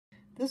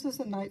This is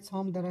the night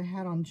psalm that I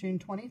had on June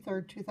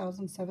 23rd,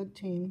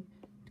 2017,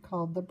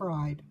 called The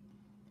Bride.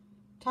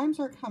 Times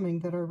are coming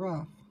that are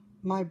rough.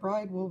 My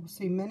bride will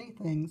see many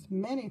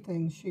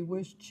things she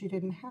wished she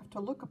didn't have to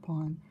look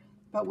upon,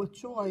 but with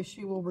joy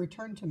she will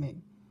return to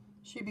me.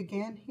 She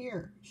began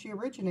here. She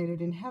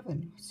originated in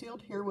heaven,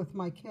 sealed here with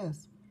my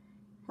kiss.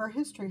 Her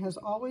history has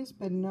always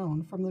been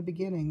known from the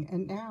beginning,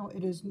 and now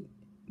it is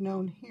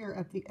known here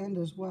at the end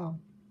as well.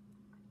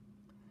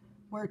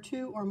 Where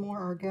two or more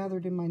are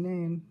gathered in my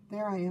name,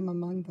 there I am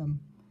among them.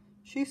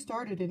 She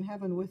started in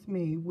heaven with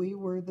me. We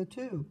were the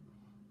two.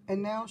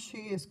 And now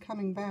she is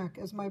coming back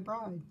as my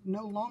bride,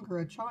 no longer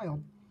a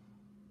child.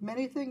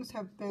 Many things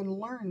have been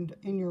learned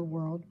in your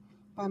world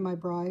by my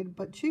bride,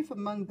 but chief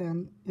among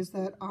them is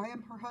that I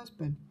am her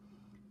husband.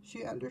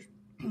 She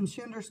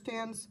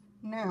understands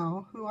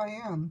now who I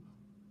am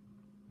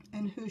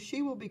and who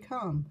she will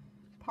become,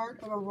 part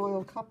of a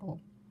royal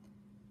couple.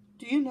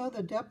 Do you know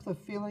the depth of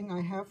feeling I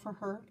have for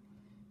her?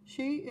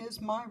 She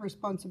is my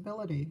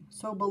responsibility,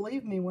 so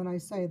believe me when I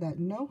say that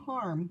no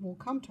harm will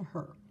come to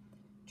her.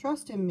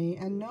 Trust in me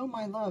and know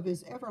my love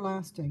is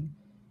everlasting,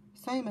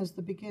 same as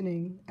the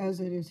beginning as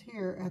it is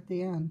here at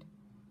the end.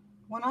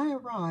 When I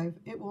arrive,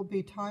 it will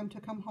be time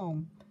to come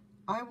home.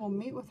 I will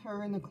meet with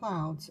her in the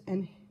clouds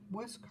and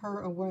whisk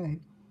her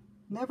away.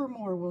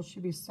 Nevermore will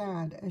she be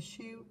sad, as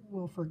she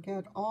will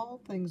forget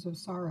all things of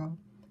sorrow.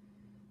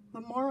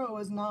 The morrow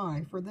is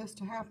nigh for this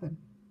to happen.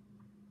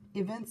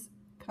 Events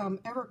come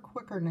ever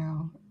quicker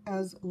now,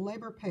 as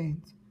labor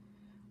pains.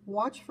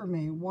 Watch for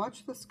me,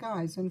 watch the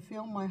skies, and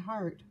feel my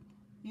heart.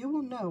 You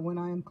will know when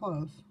I am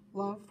close.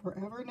 Love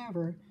forever and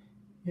ever,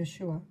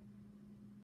 Yeshua.